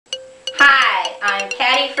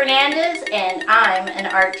Patty Fernandez and I'm an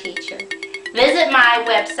art teacher. Visit my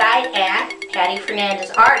website at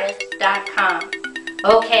pattyfernandezartist.com.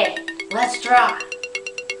 Okay, let's draw.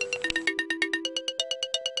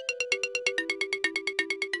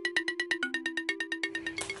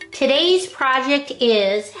 Today's project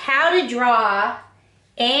is how to draw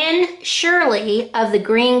Anne Shirley of the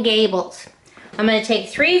Green Gables. I'm going to take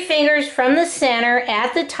 3 fingers from the center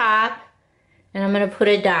at the top and I'm going to put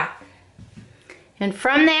a dot. And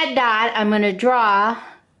from that dot I'm going to draw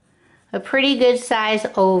a pretty good size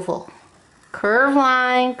oval. Curve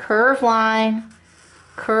line, curve line,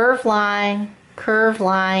 curve line, curve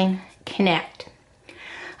line, connect.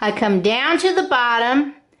 I come down to the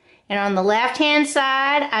bottom and on the left hand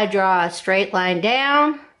side I draw a straight line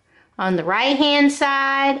down. On the right hand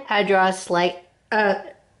side I draw a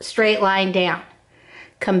straight line down.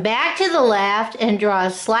 Come back to the left and draw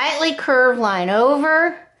a slightly curved line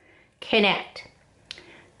over, connect.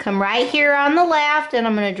 Come right here on the left and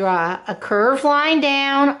I'm going to draw a curved line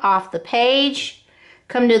down off the page.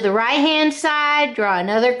 Come to the right hand side, draw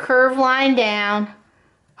another curved line down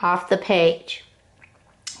off the page.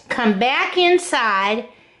 Come back inside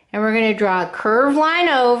and we're going to draw a curved line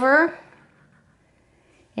over.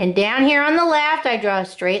 And down here on the left I draw a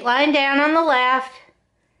straight line down on the left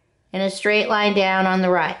and a straight line down on the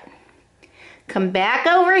right. Come back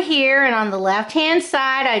over here and on the left hand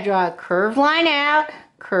side I draw a curved line out,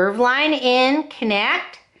 curved line in,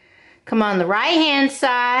 connect. Come on the right hand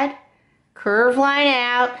side, curved line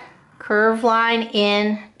out, curved line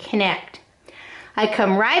in, connect. I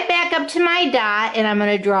come right back up to my dot and I'm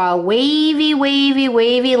going to draw a wavy, wavy,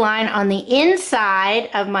 wavy line on the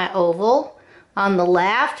inside of my oval. On the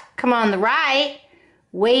left, come on the right,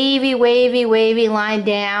 wavy, wavy, wavy line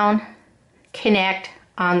down, connect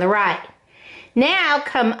on the right. Now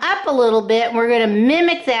come up a little bit and we're going to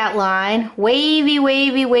mimic that line, wavy,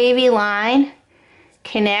 wavy, wavy line,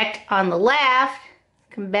 connect on the left,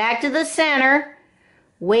 come back to the center,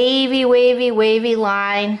 wavy, wavy, wavy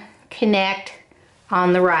line, connect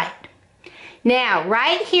on the right. Now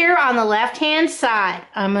right here on the left hand side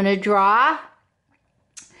I'm going to draw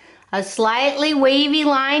a slightly wavy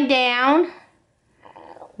line down,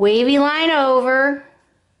 wavy line over,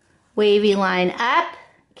 wavy line up,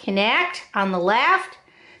 connect on the left.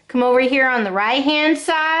 Come over here on the right hand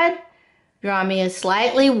side, draw me a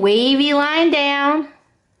slightly wavy line down,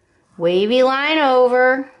 wavy line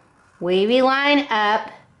over, wavy line up,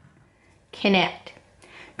 connect.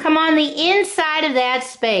 Come on the inside of that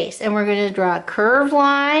space and we're going to draw a curved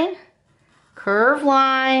line, curved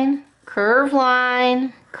line, curved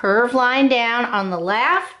line, curved line down on the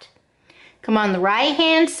left. Come on the right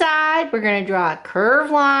hand side, we're going to draw a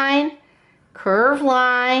curved line, curved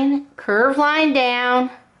line, curved line down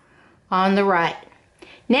on the right.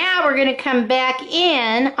 Now we're going to come back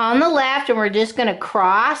in on the left and we're just going to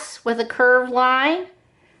cross with a curved line,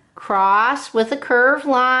 cross with a curved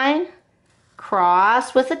line,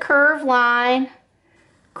 cross with a curved line,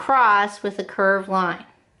 cross with a curved line.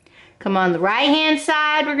 Come on the right hand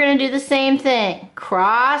side, we're going to do the same thing.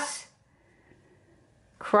 Cross,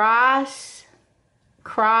 cross,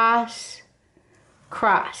 cross,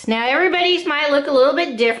 cross. Now everybody's might look a little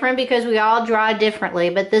bit different because we all draw differently,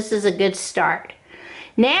 but this is a good start.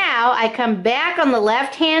 Now I come back on the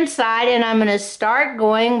left hand side and I'm going to start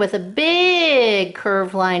going with a big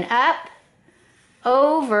curved line up,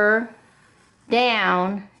 over,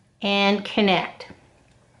 down, and connect.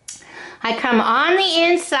 I come on the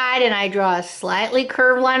inside and I draw a slightly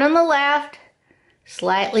curved line on the left,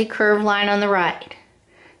 slightly curved line on the right.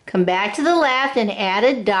 Come back to the left and add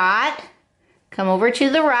a dot. Come over to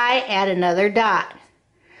the right, add another dot.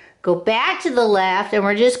 Go back to the left and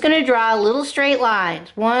we're just going to draw little straight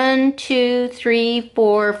lines. 1, 2, 3,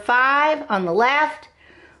 4, 5 on the left.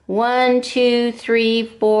 1, 2, 3,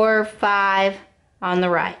 4, 5 on the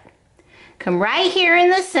right. Come right here in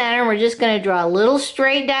the center, we're just going to draw a little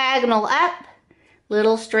straight diagonal up,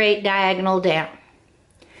 little straight diagonal down.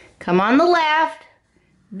 Come on the left,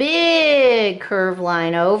 big curved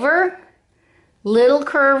line over, little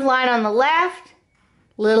curved line on the left,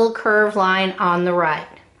 little curved line on the right.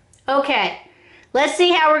 Okay, let's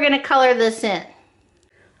see how we're going to color this in.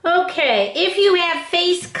 Okay, if you have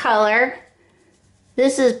face color,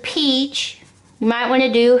 this is peach. You might want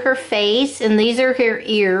to do her face, and these are her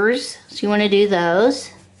ears, so you want to do those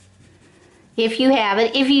if you have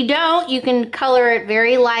it. If you don't, you can color it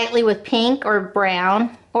very lightly with pink or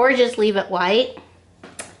brown, or just leave it white.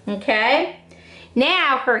 Okay?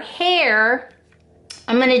 Now her hair,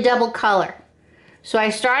 I'm going to double color. So I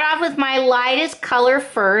start off with my lightest color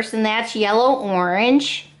first, and that's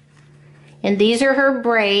yellow-orange. And these are her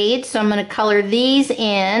braids, so I'm going to color these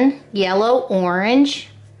in yellow, orange.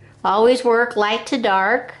 Always work light to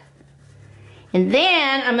dark. And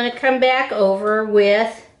then I'm going to come back over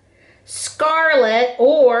with scarlet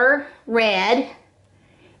or red,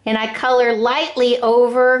 and I color lightly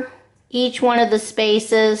over each one of the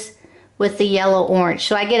spaces with the yellow orange,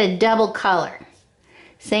 so I get a double color.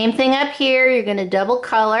 Same thing up here, you're going to double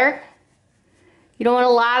color. You don't want a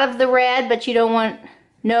lot of the red, but you don't want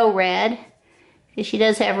no red, because she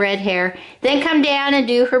does have red hair. Then come down and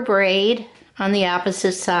do her braid on the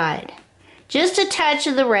opposite side. Just a touch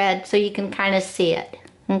of the red so you can kind of see it,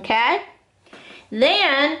 okay?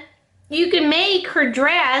 Then you can make her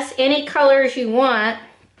dress any colors you want.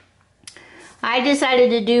 I decided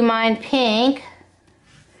to do mine pink,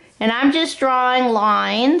 and I'm just drawing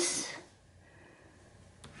lines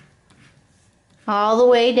all the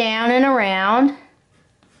way down and around,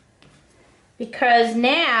 because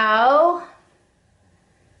now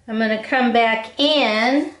I'm going to come back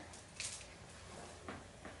in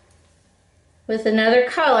with another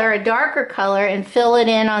color, a darker color, and fill it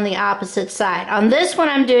in on the opposite side. On this one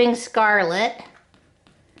I'm doing scarlet,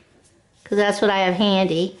 because that's what I have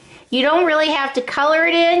handy. You don't really have to color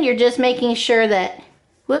it in, you're just making sure that,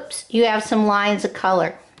 whoops, you have some lines of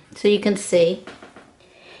color so you can see.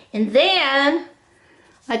 And then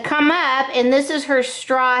I come up, and this is her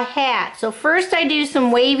straw hat. So first I do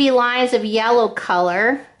some wavy lines of yellow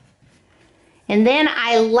color, and then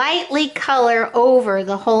I lightly color over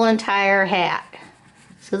the whole entire hat.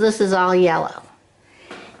 So this is all yellow.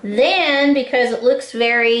 Then, because it looks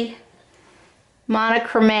very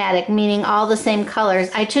monochromatic, meaning all the same colors,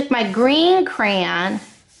 I took my green crayon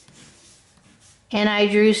and I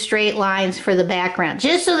drew straight lines for the background,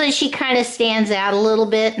 just so that she kind of stands out a little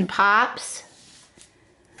bit and pops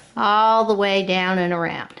all the way down and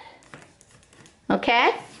around.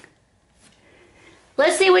 Okay?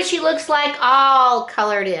 Let's see what she looks like all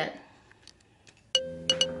colored in.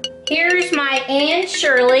 Here's my Anne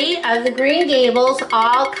Shirley of the Green Gables,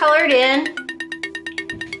 all colored in,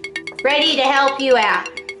 ready to help you out.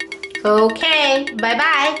 Okay,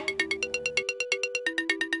 bye-bye.